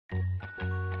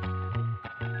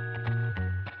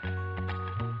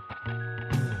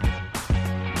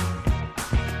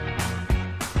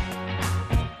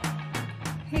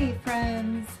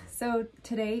So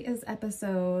today is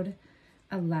episode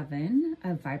 11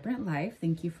 of Vibrant Life.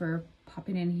 Thank you for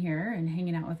popping in here and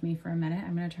hanging out with me for a minute.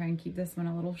 I'm going to try and keep this one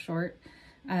a little short.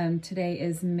 Today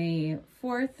is May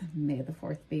 4th. May the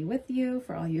 4th be with you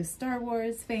for all you Star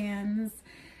Wars fans.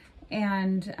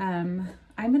 And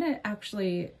I'm going to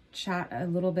actually chat a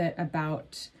little bit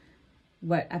about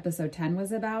what episode 10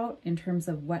 was about in terms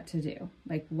of what to do.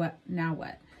 Like what.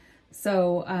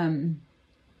 So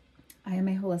I am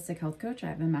a holistic health coach. I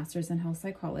have a master's in health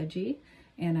psychology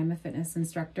and I'm a fitness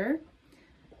instructor.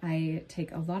 I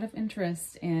take a lot of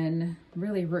interest in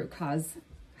really root cause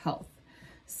health.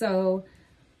 So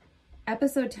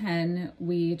episode 10,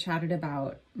 we chatted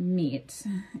about meat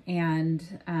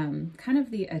and kind of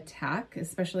the attack,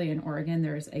 especially in Oregon.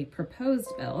 There's a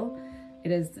proposed bill.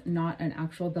 It is not an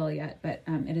actual bill yet, but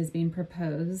it is being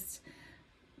proposed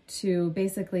to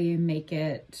basically make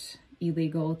it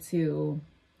illegal to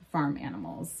farm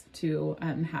animals, to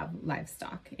have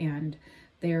livestock. And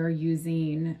they're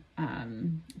using,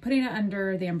 putting it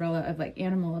under the umbrella of like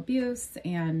animal abuse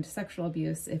and sexual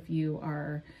abuse if you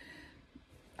are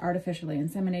artificially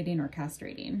inseminating or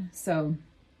castrating. So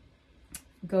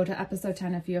go to episode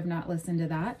 10 if you have not listened to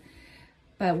that.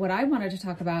 But what I wanted to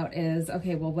talk about is,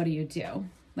 okay, well, what do you do?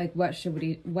 Like, what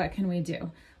can we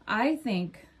do? I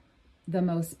think the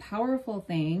most powerful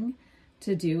thing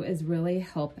to do is really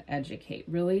help educate,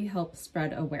 really help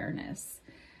spread awareness.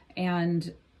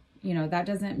 And, you know, that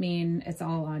doesn't mean it's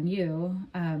all on you,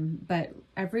 but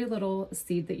every little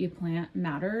seed that you plant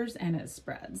matters and it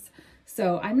spreads.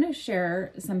 So I'm going to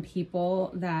share some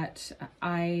people that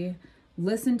I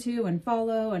listen to and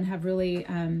follow and have really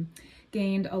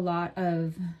gained a lot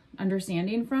of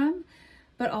understanding from.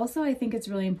 But also I think it's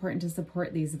really important to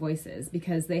support these voices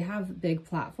because they have big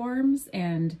platforms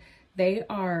and they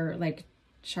are like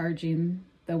charging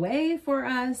the way for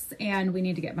us and we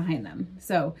need to get behind them.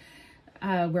 So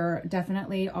we're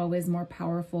definitely always more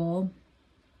powerful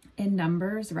in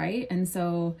numbers, right? And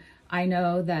so I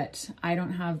know that I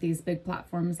don't have these big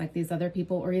platforms like these other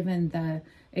people or even the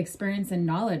experience and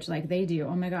knowledge like they do.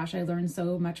 Oh my gosh, I learned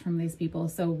so much from these people.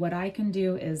 So what I can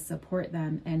do is support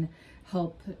them and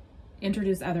help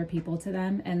introduce other people to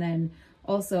them. And then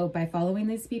also by following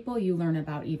these people, you learn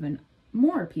about even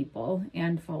more people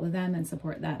and follow them and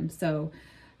support them. So,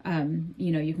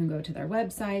 you know, you can go to their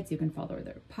websites, you can follow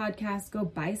their podcasts, go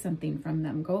buy something from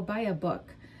them, go buy a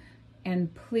book.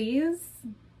 And please,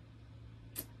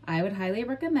 I would highly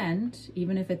recommend,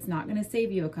 even if it's not going to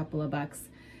save you a couple of bucks,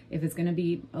 if it's going to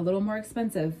be a little more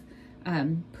expensive,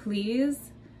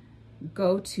 please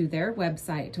go to their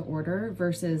website to order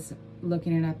versus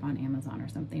looking it up on Amazon or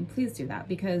something. Please do that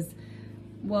because,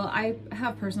 well, I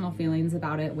have personal feelings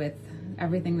about it with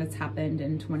everything that's happened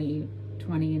in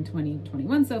 2020 and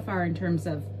 2021 so far in terms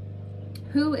of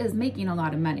who is making a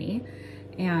lot of money.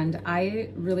 And I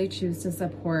really choose to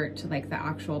support like the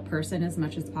actual person as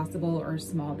much as possible or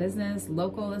small business,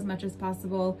 local as much as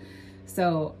possible.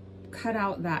 So cut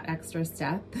out that extra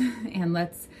step and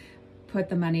let's put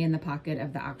the money in the pocket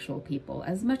of the actual people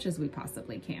as much as we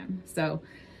possibly can. So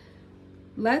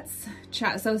let's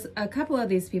chat. So a couple of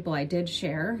these people I did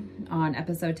share on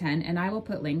episode 10, and I will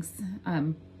put links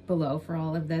below for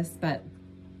all of this, but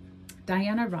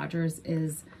Diana Rogers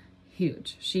is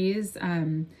huge. She's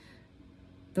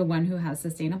the one who has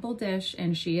Sustainable Dish,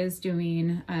 and she is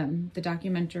doing the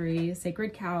documentary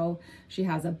Sacred Cow. She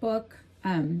has a book.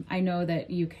 I know that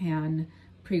you can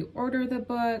pre-order the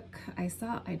book.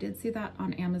 I did see that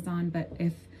on Amazon, but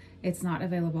if it's not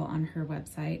available on her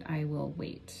website, I will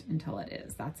wait until it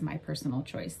is. That's my personal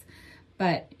choice.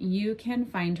 But you can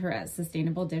find her at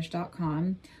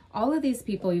sustainabledish.com. All of these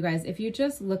people, you guys, if you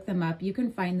just look them up, you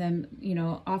can find them, you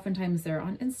know, oftentimes they're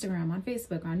on Instagram, on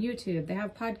Facebook, on YouTube, they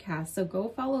have podcasts. So go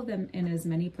follow them in as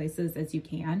many places as you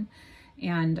can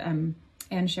and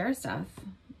share stuff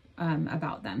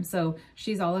about them. So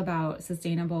she's all about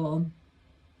sustainable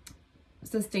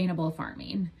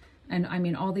farming. And I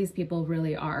mean, all these people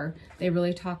really are, they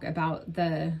really talk about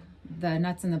the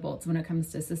nuts and the bolts when it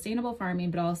comes to sustainable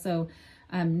farming, but also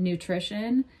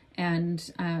nutrition and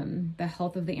the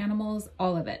health of the animals,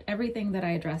 all of it, everything that I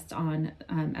addressed on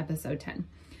episode 10.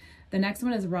 The next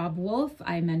one is Robb Wolf.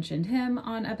 I mentioned him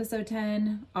on episode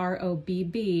 10,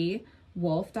 ROBB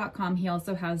Wolf.com. He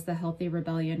also has the Healthy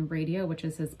Rebellion Radio, which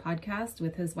is his podcast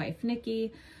with his wife,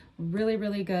 Nikki. Really,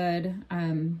 really good.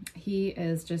 He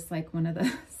is just like one of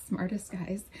the smartest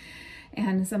guys.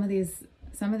 And some of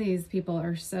these people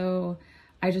are so,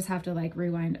 I just have to like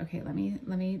rewind. Okay, let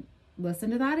me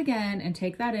listen to that again and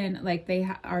take that in. Like they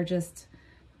are just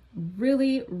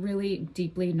really, really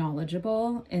deeply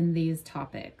knowledgeable in these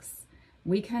topics.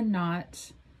 We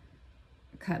cannot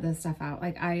cut this stuff out.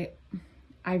 Like I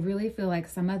really feel like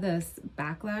some of this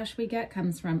backlash we get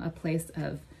comes from a place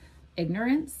of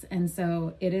ignorance. And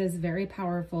so it is very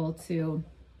powerful to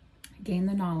gain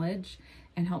the knowledge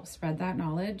and help spread that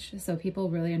knowledge so people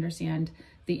really understand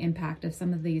the impact of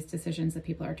some of these decisions that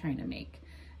people are trying to make.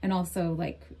 And also,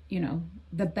 like, you know,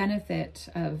 the benefit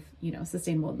of, you know,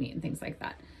 sustainable meat and things like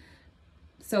that.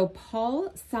 So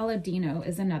Paul Saladino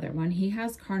is another one. He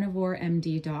has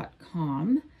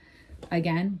carnivoremd.com.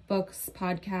 Again, books,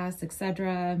 podcasts,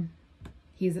 etc.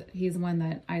 He's one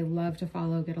that I love to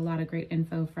follow, get a lot of great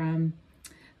info from.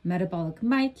 Metabolic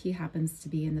Mike, he happens to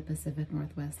be in the Pacific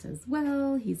Northwest as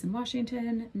well. He's in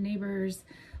Washington, neighbors,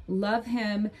 love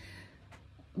him.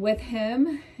 With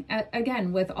him,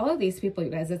 again, with all of these people, you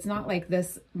guys, it's not like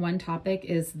this one topic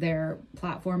is their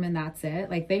platform and that's it.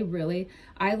 Like they really,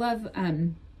 I love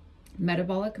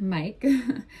Metabolic Mike,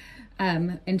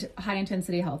 and High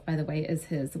Intensity Health, by the way, is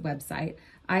his website.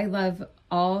 I love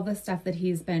all the stuff that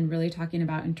he's been really talking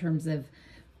about in terms of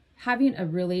having a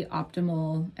really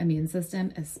optimal immune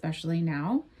system, especially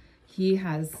now. He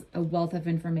has a wealth of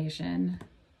information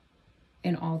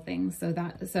in all things. So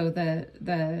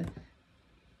the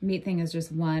meat thing is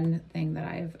just one thing that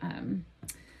I've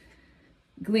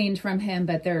gleaned from him,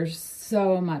 but there's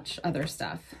so much other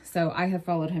stuff. So I have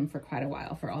followed him for quite a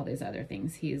while for all these other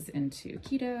things. He's into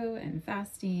keto and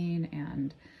fasting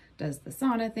and does the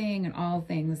sauna thing and all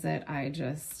things that I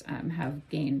just have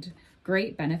gained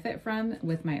great benefit from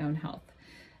with my own health.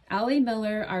 Allie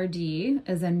Miller RD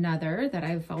is another that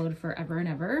I've followed forever and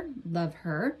ever. Love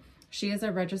her. She is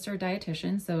a registered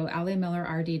dietitian, so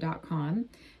alliemillerrd.com.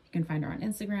 You can find her on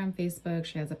Instagram, Facebook.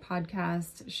 She has a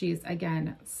podcast. She's,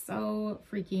 again, so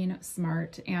freaking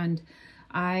smart. And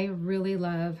I really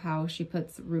love how she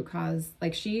puts root cause,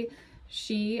 like she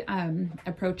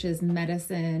approaches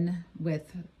medicine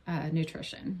with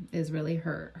nutrition is really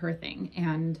her thing.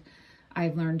 And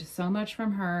I've learned so much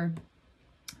from her.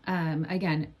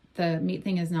 Again, the meat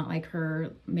thing is not like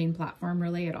her main platform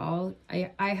really at all.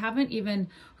 I haven't even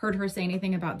heard her say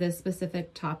anything about this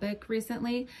specific topic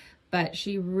recently, but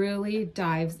she really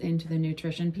dives into the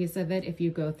nutrition piece of it. If you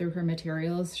go through her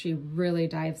materials, she really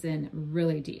dives in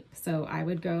really deep. So I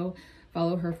would go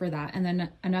follow her for that. And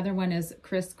then another one is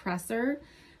Chris Kresser.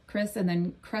 Chris, and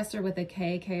then Kresser with a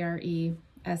K,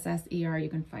 K-R-E-S-S-E-R. You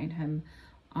can find him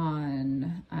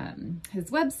on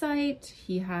his website.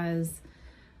 He has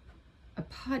a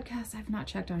podcast. I've not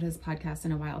checked out his podcast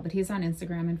in a while, but he's on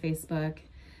Instagram and Facebook.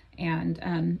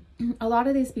 And a lot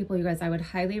of these people, you guys, I would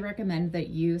highly recommend that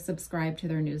you subscribe to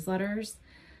their newsletters.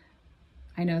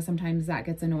 I know sometimes that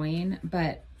gets annoying,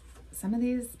 but some of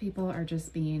these people are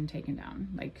just being taken down.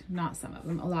 Like, not some of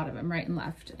them, a lot of them, right and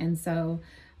left. And so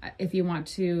if you want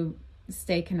to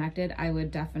stay connected, I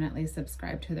would definitely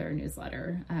subscribe to their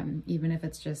newsletter. Even if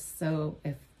it's just so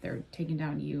if they're taking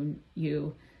down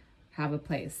you have a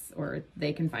place, or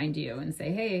they can find you and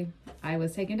say, hey, I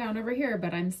was taken down over here,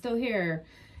 but I'm still here.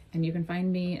 And you can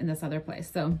find me in this other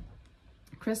place. So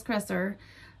Chris Kresser,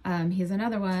 he's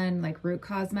another one, like root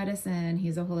cause medicine.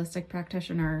 He's a holistic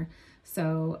practitioner.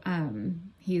 So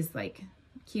he's like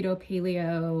keto,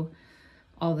 paleo,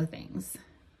 all the things.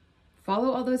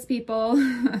 Follow all those people,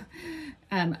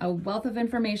 a wealth of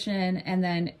information. And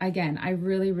then again, I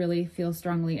really, really feel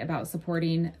strongly about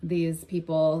supporting these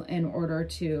people in order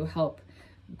to help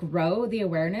grow the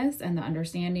awareness and the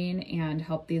understanding and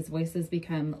help these voices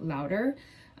become louder.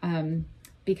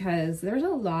 Because there's a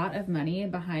lot of money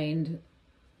behind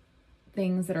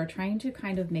things that are trying to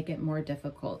kind of make it more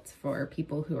difficult for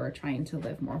people who are trying to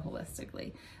live more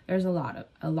holistically. There's a lot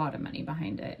of money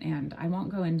behind it, and I won't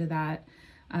go into that.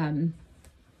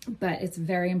 But it's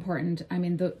very important. I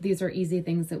mean, these are easy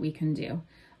things that we can do.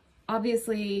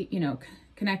 Obviously, you know,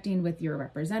 connecting with your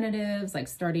representatives, like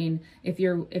starting, if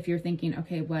you're thinking,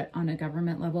 okay, what on a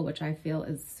government level, which I feel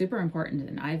is super important.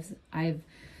 And I've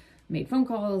made phone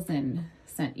calls and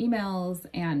sent emails,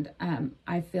 and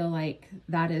I feel like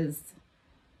that is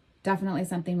definitely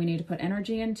something we need to put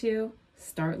energy into.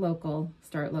 Start local,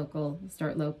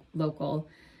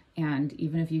 and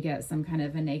even if you get some kind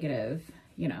of a negative,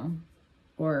 you know,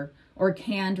 or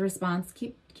canned response,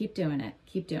 keep doing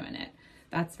it.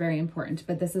 That's very important.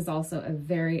 But this is also a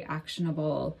very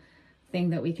actionable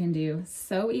thing that we can do.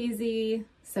 So easy.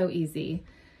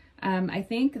 I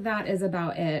think that is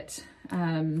about it.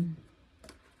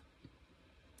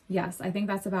 Yes, I think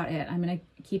that's about it. I'm going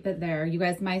to keep it there. You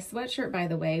guys, my sweatshirt, by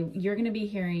the way, you're going to be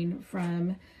hearing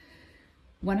from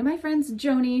one of my friends,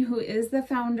 Joni, who is the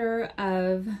founder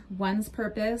of One's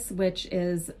Purpose, which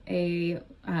is a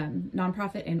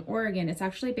nonprofit in Oregon. It's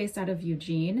actually based out of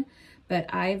Eugene, but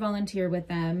I volunteer with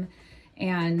them.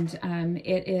 And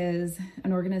it is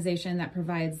an organization that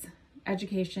provides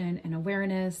education and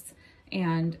awareness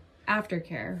and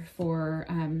aftercare for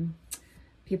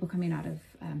people coming out of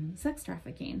sex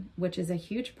trafficking, which is a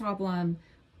huge problem,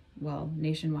 well,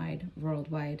 nationwide,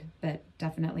 worldwide, but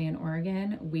definitely in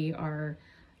Oregon. We are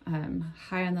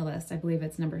high on the list. I believe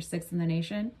it's number 6 in the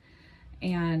nation.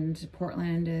 And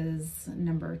Portland is the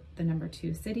number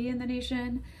 2 city in the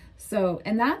nation. So,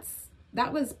 and that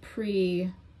was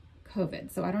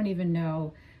pre-COVID. So I don't even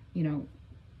know,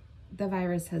 the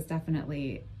virus has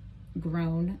definitely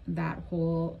grown that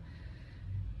whole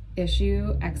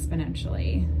issue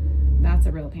exponentially. That's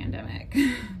a real pandemic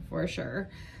for sure.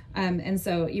 And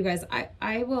so you guys,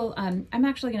 I will, I'm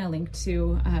actually going to link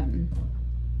to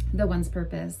the One's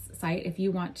Purpose site. If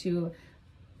you want to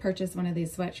purchase one of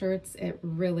these sweatshirts, it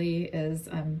really is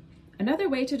another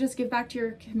way to just give back to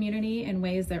your community in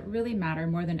ways that really matter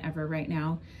more than ever right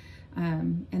now.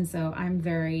 And so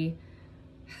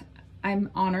I'm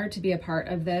honored to be a part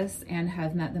of this and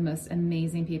have met the most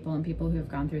amazing people and people who have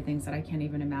gone through things that I can't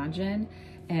even imagine.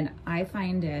 And I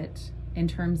find it, in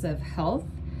terms of health,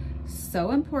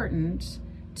 so important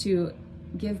to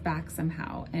give back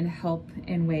somehow and help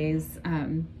in ways.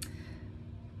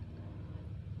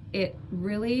 It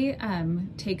really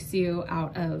takes you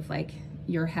out of like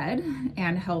your head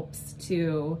and helps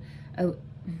to,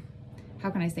 how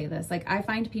can I say this? Like, I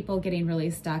find people getting really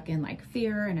stuck in like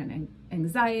fear and an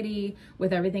anxiety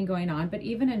with everything going on. But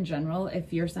even in general,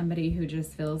 if you're somebody who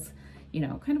just feels,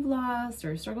 kind of lost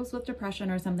or struggles with depression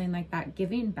or something like that,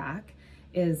 giving back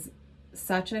is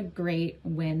such a great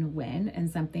win-win and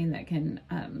something that can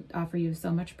offer you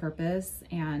so much purpose,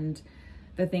 and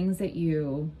the things that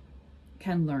you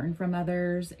can learn from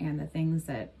others and the things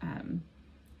that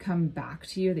come back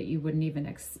to you that you wouldn't even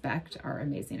expect are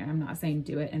amazing. And I'm not saying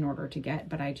do it in order to get,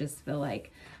 but I just feel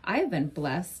like I've been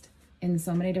blessed in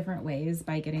so many different ways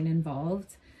by getting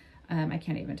involved. I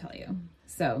can't even tell you.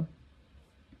 So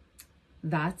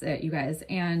that's it, you guys.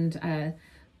 And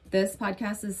this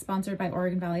podcast is sponsored by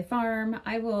Oregon Valley Farm.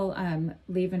 I will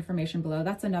leave information below.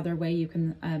 That's another way you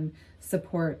can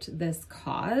support this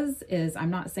cause. Is,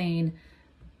 I'm not saying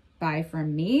buy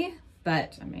from me,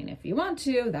 but I mean, if you want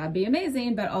to, that'd be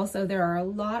amazing. But also there are a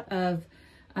lot of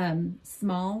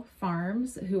small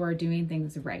farms who are doing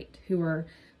things right, who are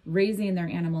raising their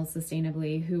animals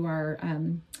sustainably, who are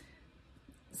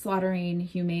slaughtering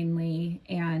humanely,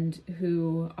 and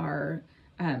who are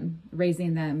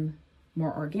raising them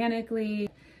more organically.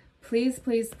 Please,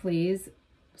 please, please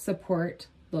support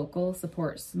local,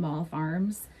 support small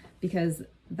farms, because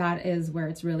that is where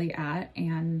it's really at.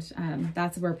 And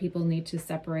that's where people need to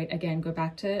separate. Again, go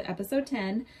back to episode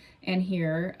 10 and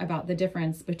hear about the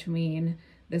difference between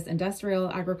this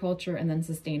industrial agriculture and then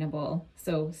sustainable.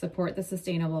 So support the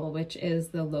sustainable, which is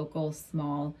the local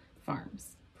small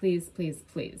farms. Please, please,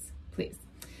 please, please.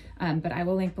 But I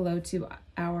will link below to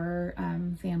our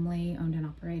family owned and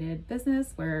operated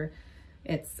business, where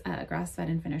it's grass-fed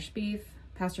and finished beef,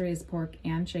 pasture-raised pork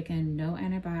and chicken, no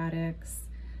antibiotics,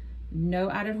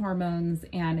 no added hormones,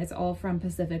 and it's all from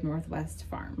Pacific Northwest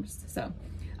Farms. So,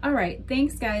 all right,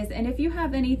 thanks guys. And if you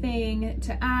have anything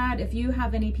to add, if you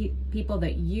have any people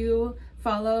that you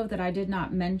follow that I did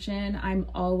not mention, I'm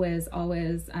always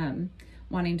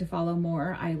wanting to follow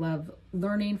more. I love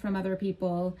learning from other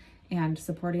people and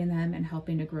supporting them and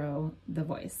helping to grow the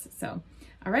voice. So,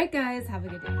 all right guys, have a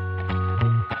good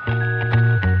day.